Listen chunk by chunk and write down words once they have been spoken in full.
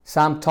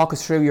Sam, talk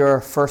us through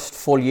your first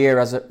full year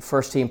as a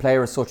first team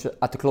player as such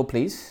at the club,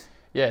 please.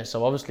 Yeah,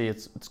 so obviously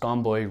it's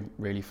gone by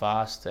really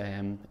fast.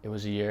 It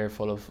was a year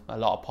full of a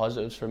lot of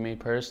positives for me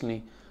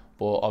personally,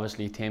 but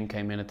obviously Tim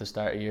came in at the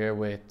start of the year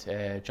with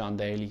John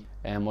Daly.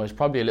 I was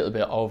probably a little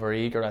bit over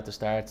eager at the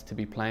start to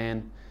be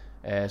playing,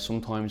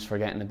 sometimes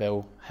forgetting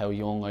about how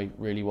young I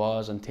really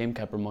was, and Tim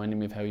kept reminding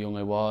me of how young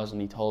I was,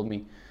 and he told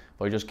me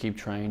if I just keep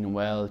training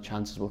well,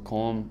 chances will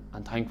come,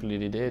 and thankfully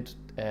they did.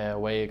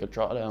 Away I got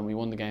Drogheda and we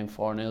won the game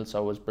 4-0,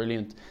 so it was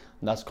brilliant,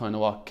 and that's kind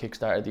of what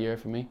kick-started the year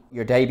for me.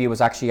 Your debut was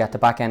actually at the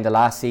back end of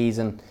last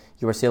season.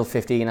 You were still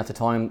 15 at the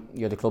time.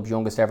 You're the club's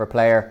youngest ever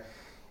player.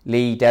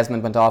 Lee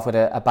Desmond went off with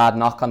a bad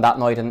knock on that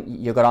night, and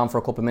you got on for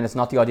a couple of minutes.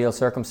 Not the ideal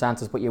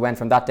circumstances, but you went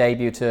from that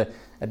debut to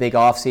a big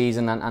off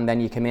season, and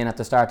then you came in at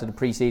the start of the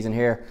pre-season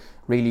here,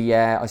 really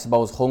I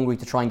suppose hungry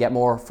to try and get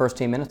more first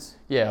team minutes.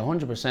 Yeah,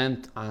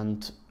 100%,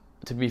 and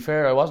to be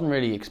fair, I wasn't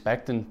really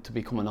expecting to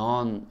be coming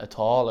on at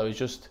all. I was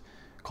just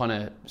kind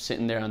of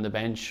sitting there on the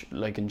bench,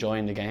 like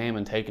enjoying the game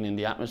and taking in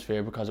the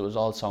atmosphere, because it was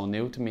all so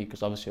new to me,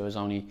 because obviously I was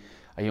only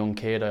a young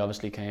kid. I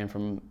obviously came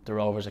from the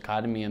Rovers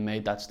Academy and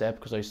made that step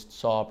because I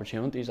saw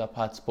opportunities at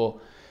Pats. But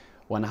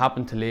when it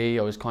happened to Lee,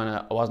 I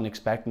wasn't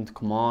expecting to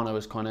come on.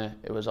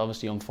 It was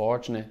obviously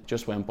unfortunate. It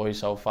just went by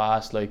so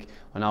fast. Like,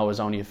 I know it was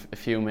only a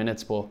few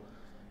minutes, but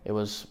it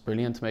was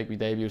brilliant to make my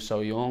debut so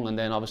young. And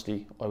then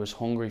obviously I was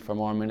hungry for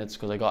more minutes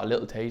because I got a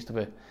little taste of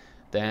it.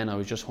 Then I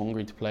was just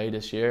hungry to play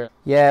this year.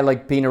 Yeah,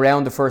 like being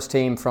around the first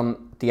team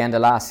from the end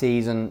of last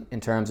season in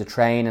terms of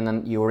training,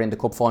 and you were in the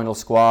cup final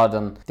squad,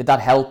 and did that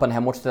help, and how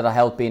much did that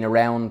help being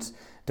around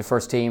the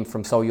first team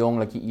from so young?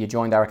 Like, you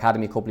joined our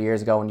academy a couple of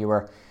years ago and you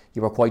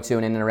were quite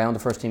soon in and around the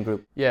first team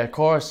group. Yeah, of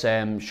course.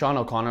 Sean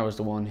O'Connor was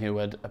the one who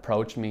had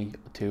approached me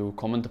to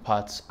come into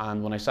Pats,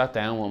 and when I sat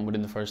down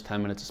within the first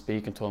 10 minutes of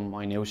speaking to him,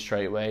 I knew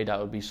straight away that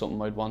would be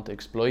something I'd want to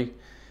exploit.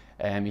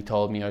 He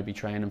told me I'd be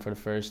training for the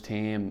first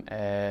team.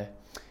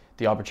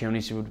 The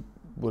opportunity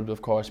would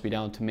of course be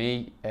down to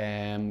me.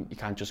 You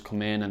can't just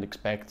come in and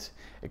expect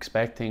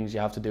things. You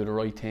have to do the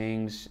right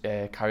things,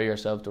 carry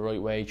yourself the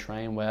right way,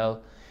 train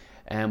well.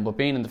 But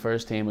being in the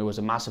first team, it was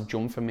a massive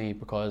jump for me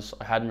because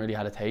I hadn't really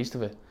had a taste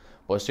of it.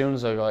 But as soon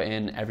as I got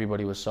in,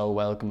 everybody was so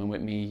welcoming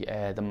with me.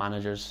 The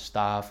managers,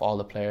 staff, all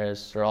the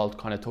players, they all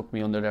kind of took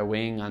me under their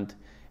wing, and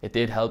it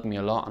did help me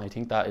a lot. And I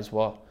think that is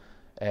what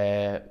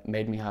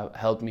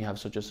helped me have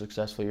such a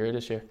successful year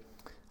this year.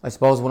 I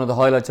suppose one of the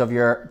highlights of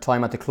your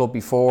time at the club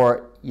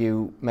before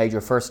you made your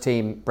first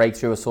team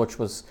breakthrough as such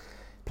was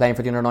playing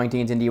for the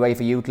under-19s in the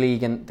UEFA Youth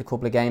League, and the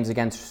couple of games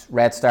against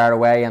Red Star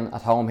away and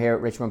at home here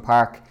at Richmond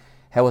Park.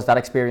 How was that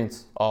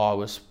experience? Oh, it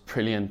was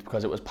brilliant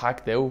because it was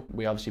packed out.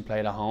 We obviously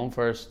played at home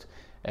first.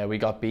 We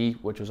got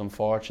beat, which was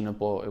unfortunate,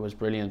 but it was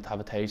brilliant to have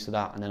a taste of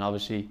that. And then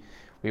obviously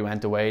we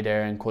went away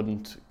there and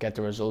couldn't get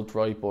the result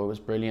right, but it was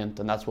brilliant,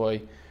 and that's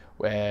why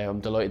I'm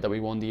delighted that we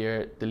won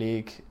the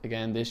league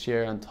again this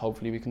year, and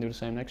hopefully we can do the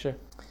same next year.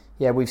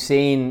 Yeah, we've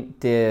seen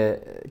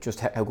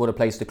just how good a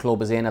place the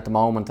club is in at the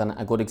moment, and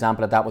a good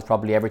example of that was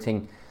probably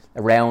everything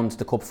around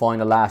the cup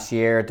final last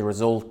year, the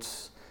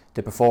results,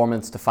 the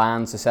performance, the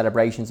fans, the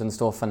celebrations and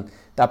stuff, and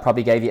that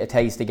probably gave you a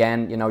taste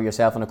again. You know,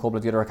 yourself and a couple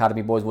of the other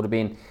academy boys would have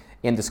been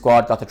in the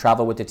squad, got to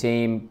travel with the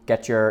team,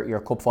 get your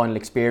cup final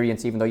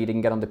experience, even though you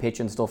didn't get on the pitch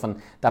and stuff, and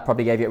that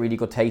probably gave you a really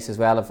good taste as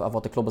well of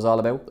what the club is all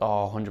about.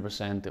 Oh,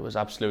 100%. It was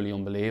absolutely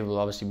unbelievable.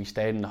 Obviously we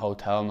stayed in the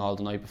hotel and all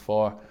the night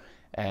before.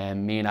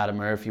 Me and Adam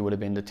Murphy would have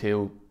been the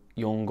two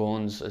young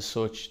guns as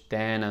such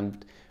then,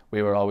 and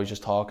we were always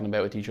just talking about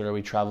it with each other.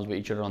 We travelled with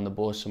each other on the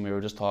bus, and we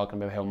were just talking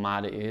about how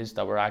mad it is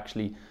that we're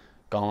actually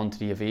going to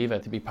the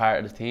Aviva to be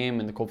part of the team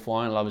in the cup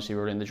final. Obviously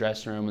we were in the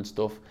dressing room and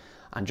stuff,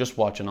 and just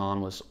watching on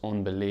was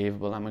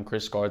unbelievable. And when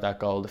Chris scored that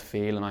goal, the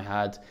feeling I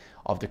had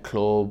of the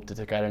club, the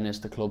togetherness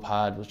the club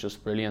had was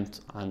just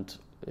brilliant, and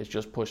it's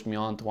just pushed me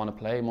on to want to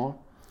play more.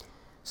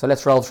 So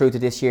let's roll through to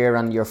this year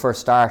and your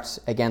first start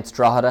against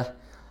Drogheda.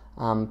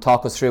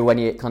 Talk us through when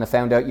you kind of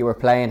found out you were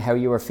playing, how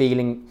you were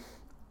feeling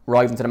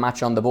arriving to the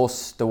match on the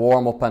bus, the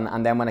warm-up,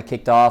 and then when it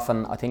kicked off,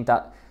 and I think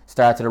that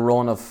started a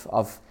run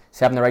of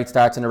 7 or 8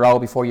 starts in a row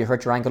before you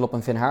hurt your ankle up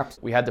in Finn Harps.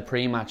 We had the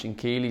pre-match in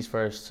Keeley's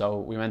first, so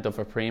we went up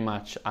for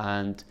pre-match,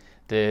 and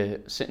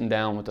the sitting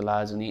down with the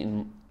lads and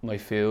eating my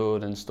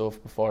food and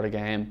stuff before the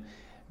game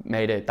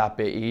made it that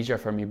bit easier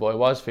for me. But I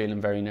was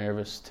feeling very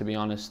nervous, to be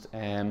honest.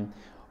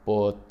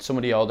 But some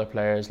of the older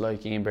players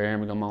like Ian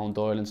Birmingham, Owen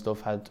Doyle and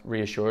stuff had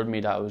reassured me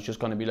that it was just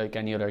going to be like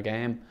any other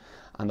game,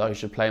 and I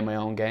should play my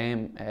own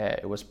game.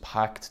 It was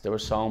packed. There were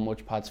so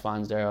much Pats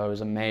fans there. I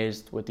was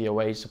amazed with the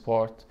away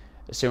support.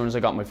 As soon as I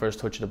got my first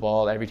touch of the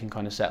ball, everything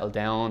kind of settled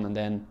down, and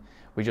then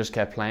we just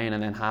kept playing,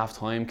 and then half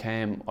time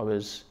came. I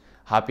was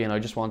happy and I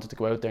just wanted to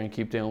go out there and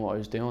keep doing what I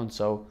was doing,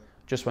 so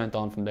just went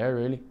on from there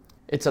really.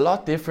 It's a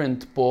lot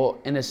different, but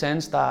in a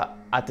sense that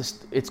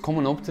it's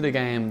coming up to the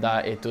game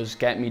that it does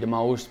get me the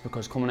most,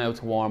 because coming out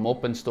to warm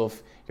up and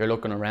stuff, you're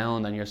looking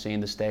around and you're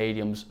seeing the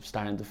stadiums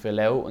starting to fill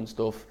out and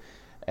stuff.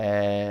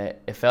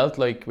 It felt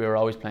like we were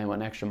always playing with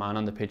an extra man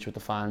on the pitch with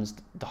the fans.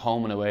 The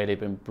home and away, they've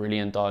been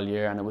brilliant all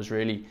year, and it was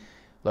really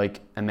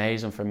like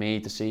amazing for me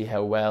to see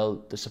how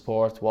well the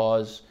support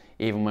was.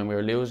 Even when we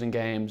were losing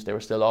games, they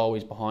were still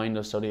always behind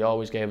us, so they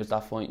always gave us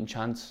that fighting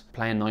chance.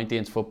 Playing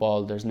 19s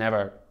football, there's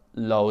never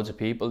loads of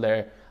people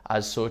there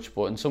as such,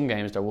 but in some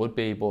games there would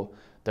be, but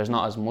there's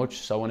not as much.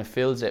 So when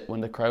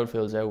when the crowd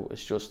fills out,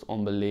 it's just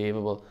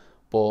unbelievable.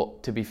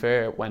 But to be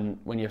fair, when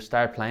you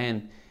start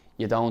playing,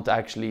 you don't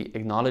actually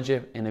acknowledge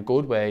it in a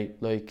good way,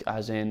 like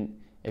as in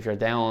if you're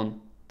down,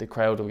 the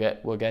crowd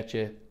will get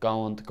you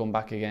going to come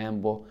back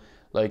again. But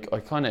like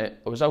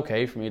it was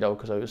okay for me though,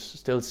 because I was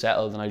still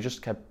settled and I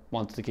just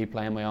wanted to keep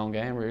playing my own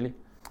game really.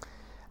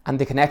 And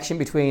the connection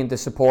between the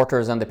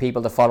supporters and the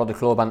people that follow the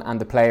club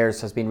and the players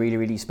has been really,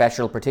 really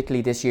special,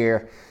 particularly this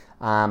year.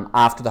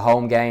 After the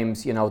home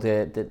games, you know,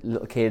 the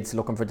little kids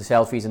looking for the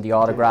selfies and the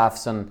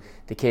autographs, and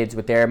the kids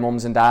with their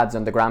mums and dads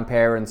and the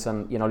grandparents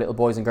and, you know, little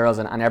boys and girls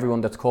and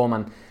everyone that's come.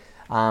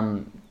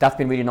 And that's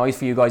been really nice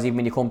for you guys, even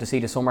when you come to see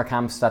the summer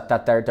camps,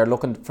 that they're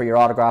looking for your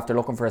autograph, they're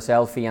looking for a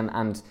selfie,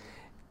 and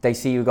they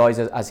see you guys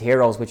as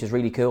heroes, which is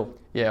really cool.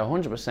 Yeah,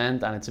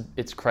 100%, and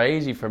it's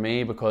crazy for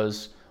me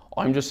because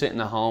I'm just sitting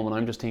at home and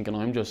I'm just thinking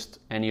I'm just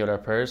any other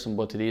person,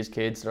 but to these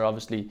kids,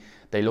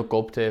 they look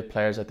up to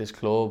players at this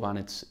club, and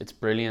it's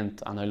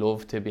brilliant. And I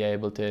love to be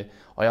able to,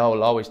 I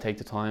will always take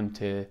the time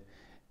to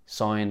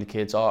sign the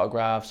kids'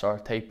 autographs or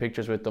take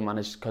pictures with them, and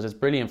because it's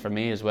brilliant for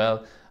me as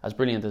well, as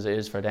brilliant as it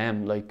is for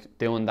them. Like,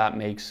 doing that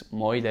makes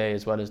my day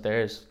as well as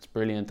theirs. It's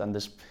brilliant, and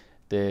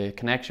the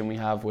connection we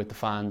have with the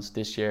fans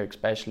this year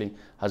especially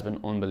has been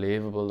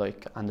unbelievable.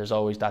 Like, and there's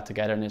always that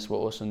togetherness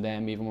with us and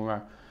them, even when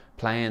we're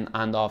playing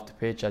and off the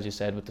pitch, as you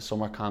said, with the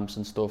summer camps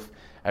and stuff.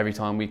 Every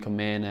time we come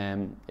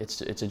in,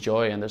 it's a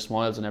joy, and there's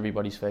smiles on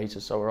everybody's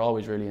faces, so we're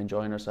always really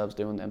enjoying ourselves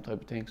doing them type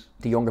of things.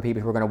 The younger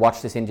people who are going to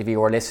watch this interview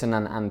or listen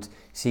and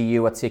see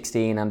you at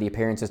 16 and the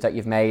appearances that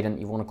you've made, and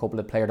you've won a couple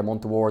of Player of the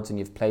Month awards and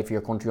you've played for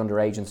your country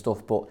underage and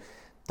stuff, but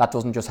that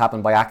doesn't just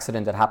happen by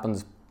accident. It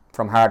happens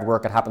from hard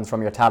work, it happens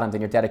from your talent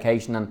and your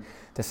dedication and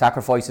the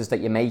sacrifices that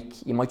you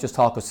make. You might just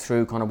talk us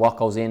through kind of what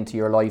goes into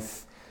your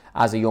life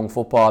as a young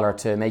footballer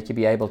to make you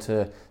be able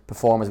to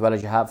perform as well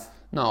as you have.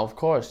 No, of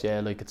course, yeah.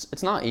 Like,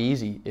 it's not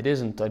easy. It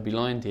isn't. I'd be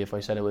lying to you if I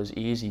said it was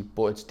easy,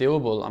 but it's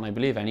doable, and I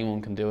believe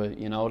anyone can do it.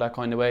 You know, that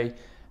kind of way.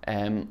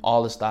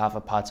 All the staff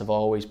at Pats have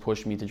always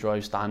pushed me to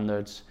drive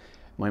standards.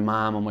 My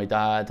mum and my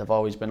dad have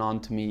always been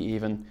on to me.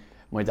 Even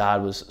my dad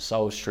was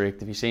so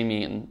strict. If you see me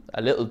eating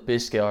a little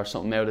biscuit or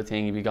something out of the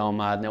thing, he'd be going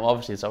mad. Now,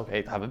 obviously, it's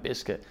okay to have a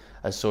biscuit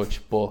as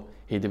such, but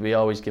he'd be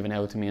always giving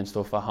out to me and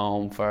stuff at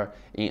home for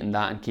eating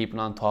that and keeping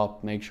on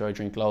top. Make sure I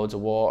drink loads of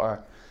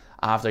water.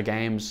 After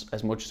games,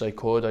 as much as I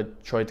could,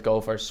 I'd try to go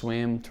for a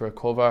swim to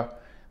recover,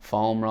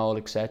 foam roll,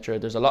 etc.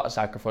 There's a lot of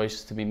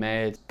sacrifices to be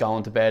made.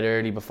 Going to bed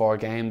early before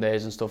game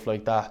days and stuff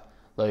like that.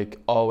 Like,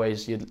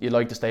 always, you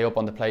like to stay up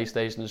on the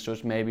PlayStation and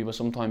such maybe, but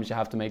sometimes you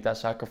have to make that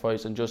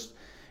sacrifice and just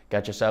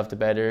get yourself to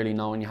bed early,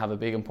 knowing you have a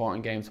big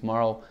important game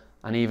tomorrow.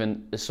 And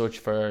even as such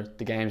for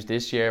the games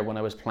this year when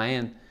I was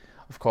playing,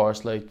 of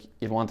course, like,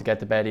 you'd want to get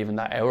to bed even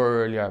that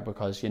hour earlier,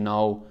 because you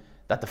know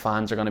that the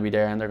fans are going to be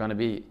there and they're going to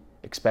be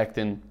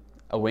expecting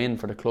a win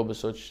for the club as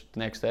such the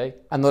next day.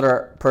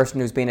 Another person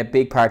who's been a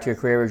big part of your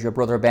career is your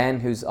brother Ben,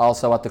 who's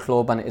also at the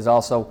club and is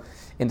also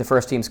in the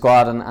first team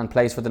squad and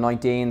plays for the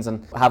 19s.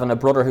 And having a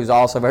brother who's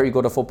also very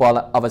good at football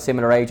of a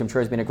similar age, I'm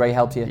sure has been a great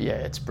help to you. Yeah,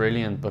 it's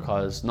brilliant,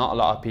 because not a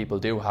lot of people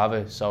do have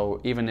it.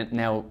 So even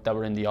now that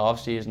we're in the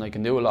off season, I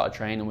can do a lot of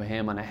training with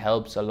him, and it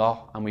helps a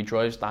lot, and we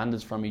drive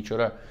standards from each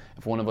other.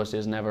 If one of us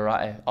is never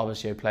at it,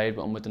 obviously I played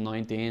with him with the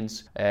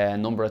 19s a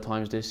number of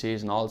times this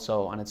season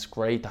also, and it's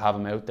great to have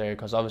him out there,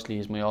 because obviously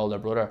he's my older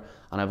brother,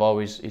 and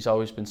he's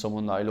always been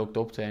someone that I looked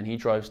up to, and he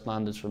drives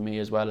standards for me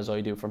as well as I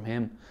do from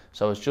him.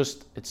 So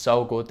it's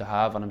so good to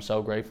have, and I'm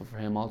so grateful for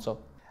him also.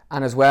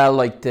 And as well,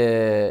 like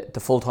the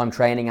full-time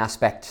training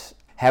aspect,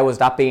 how has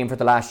that been for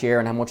the last year,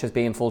 and how much has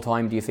being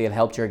full-time do you feel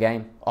helped your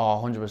game?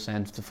 Oh,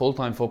 100%. The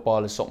full-time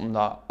football is something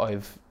that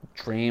I've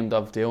dreamed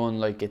of doing.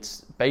 Like,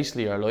 it's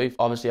basically our life.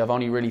 Obviously, I've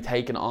only really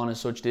taken it on as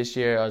such this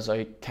year, as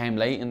I came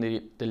late in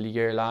the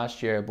year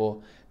last year, but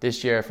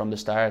this year from the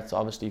start,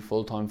 obviously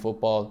full-time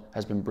football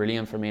has been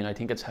brilliant for me, and I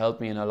think it's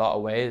helped me in a lot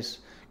of ways,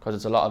 because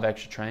it's a lot of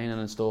extra training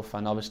and stuff.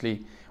 And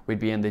obviously we'd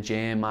be in the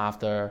gym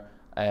after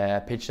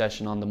a pitch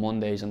session on the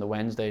Mondays and the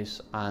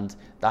Wednesdays, and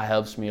that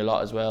helps me a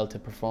lot as well to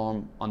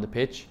perform on the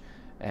pitch.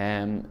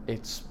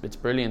 It's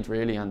brilliant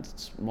really, and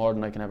it's more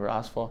than I can ever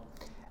ask for.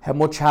 How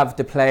much have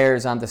the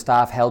players and the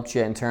staff helped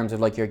you in terms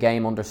of like your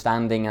game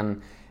understanding and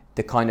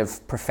the kind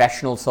of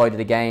professional side of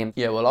the game?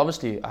 Yeah, well,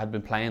 obviously I had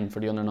been playing for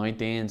the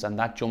under-19s, and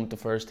that jump to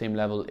first team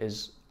level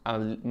is a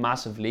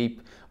massive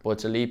leap, but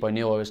it's a leap I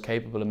knew I was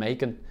capable of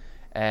making.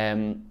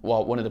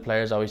 One of the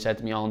players always said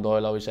to me, Owen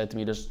Doyle always said to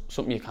me, there's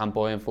something you can't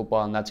buy in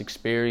football, and that's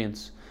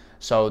experience.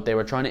 So they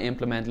were trying to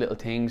implement little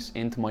things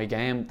into my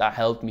game that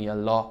helped me a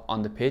lot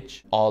on the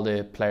pitch. All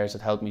the players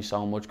had helped me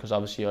so much, because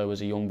obviously I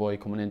was a young boy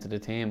coming into the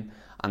team,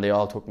 and they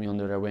all took me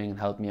under their wing and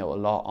helped me out a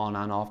lot on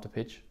and off the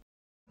pitch.